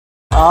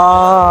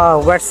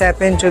Oh, what's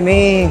happened to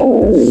me?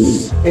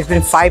 It's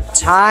been 5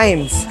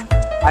 times.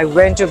 I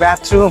went to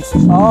bathroom.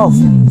 Oh,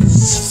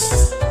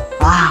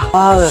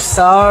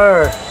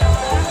 sir.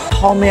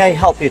 How may I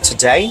help you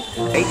today?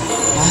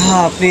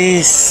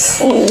 Please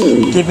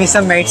give me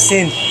some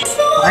medicine.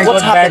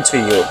 What happened to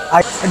you?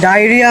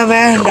 Diarrhea,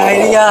 man,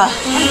 diarrhea.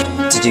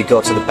 Did you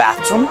go to the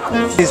bathroom?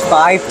 It's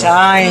 5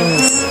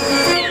 times.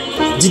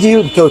 Did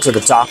you go to the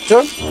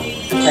doctor?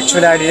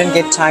 Actually, I didn't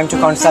get time to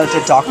consult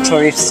a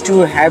doctor. It's too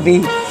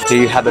heavy. Do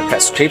you have a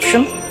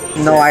prescription?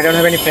 No, I don't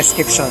have any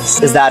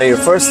prescriptions. Is that your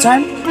first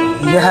time?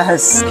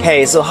 Yes.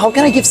 Okay, so how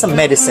can I give some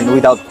medicine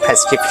without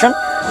prescription?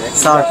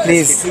 Sir,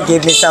 please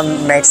give me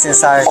some medicine,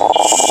 sir.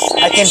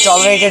 I can't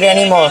tolerate it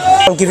anymore.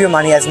 I'll give you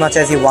money as much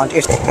as you want.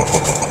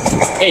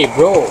 Hey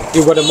bro,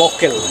 you got a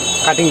mocktail.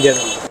 Cutting there.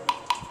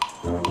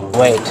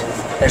 Wait,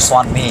 there's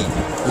one me.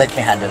 Let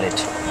me handle it.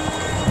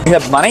 You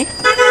have money?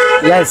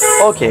 Yes.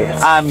 Okay,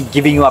 I'm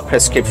giving you a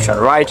prescription,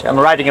 right? I'm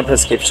writing a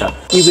prescription.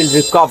 You will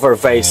recover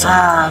very soon.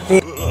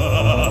 Please.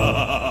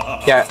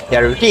 Here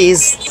it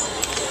is.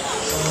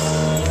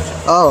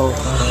 Oh,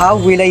 how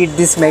will I eat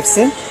this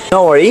medicine?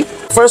 Don't worry.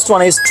 First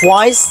one is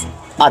twice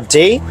a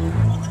day,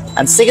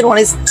 and second one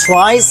is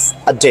twice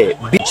a day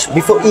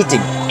before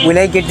eating. Will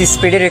I get this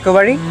speedy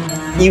recovery?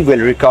 You will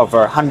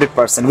recover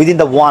 100% within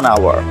the 1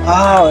 hour.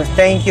 Oh,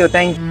 thank you,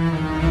 thank you.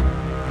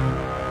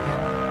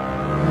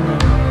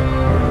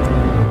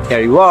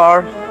 Here you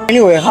are.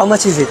 Anyway, how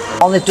much is it?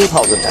 Only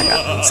 2,000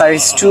 taka. Sir,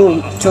 it's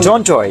too.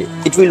 Don't worry,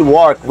 it will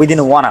work within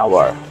 1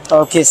 hour.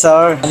 Okay,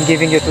 sir. I'm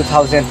giving you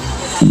 2,000.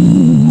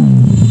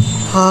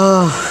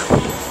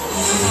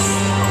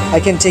 I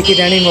can't take it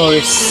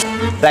anymore.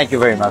 Thank you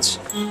very much.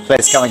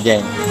 Please come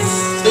again.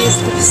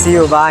 See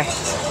you. Bye.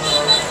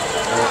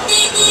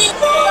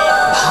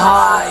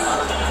 ভাই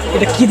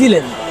এটা কি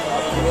দিলেন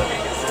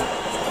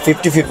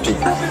 50-50.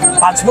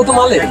 5 বোতল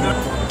মালে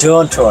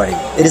Don't worry,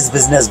 it is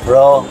business,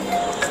 bro.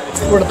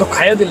 ওটা তো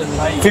খাইয়া দিলেন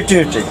ভাই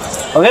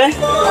 50-50. Okay?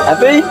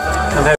 Happy?